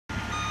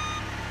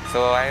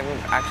So I'm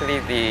actually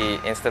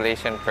the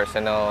installation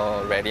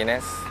personnel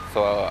readiness.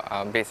 So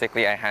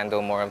basically I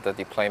handle more of the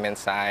deployment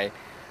side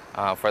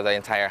for the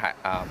entire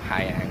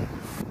Hayang.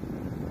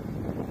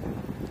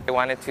 I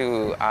wanted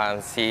to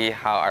see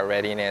how our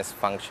readiness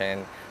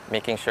functioned,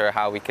 making sure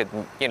how we could,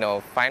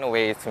 find a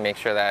way to make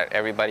sure that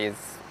everybody is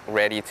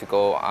ready to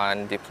go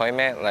on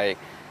deployment. Like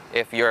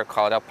if you're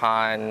called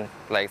upon,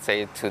 like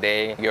say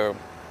today, you're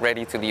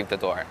ready to leave the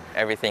door.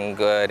 Everything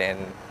good and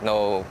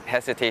no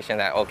hesitation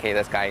that, okay,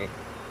 this guy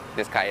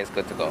is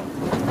good to go.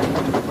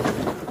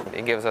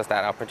 It gives us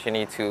that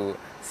opportunity to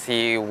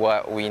see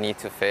what we need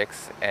to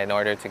fix in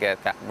order to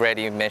get that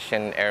ready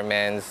mission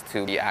airmen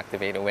to be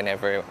activated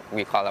whenever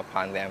we call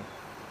upon them.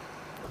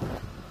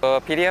 So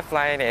a PDF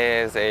line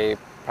is a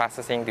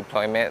processing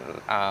deployment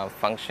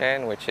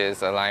function, which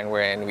is a line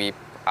wherein we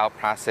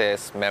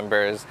out-process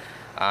members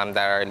that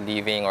are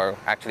leaving or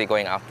actually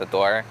going out the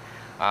door.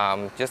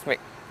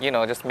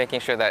 Just making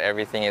sure that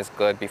everything is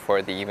good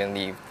before they even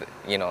leave,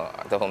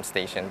 the home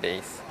station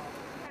base.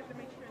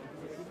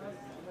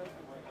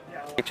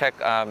 We check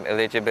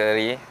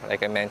eligibility,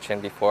 like I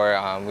mentioned before.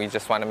 We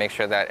just want to make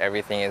sure that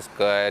everything is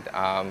good.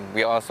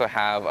 We also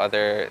have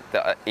the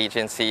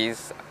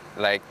agencies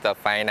like the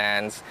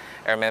finance,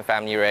 Airmen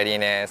Family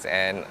Readiness,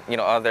 and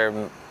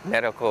other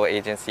medical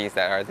agencies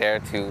that are there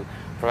to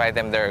provide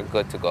them they're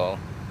good to go.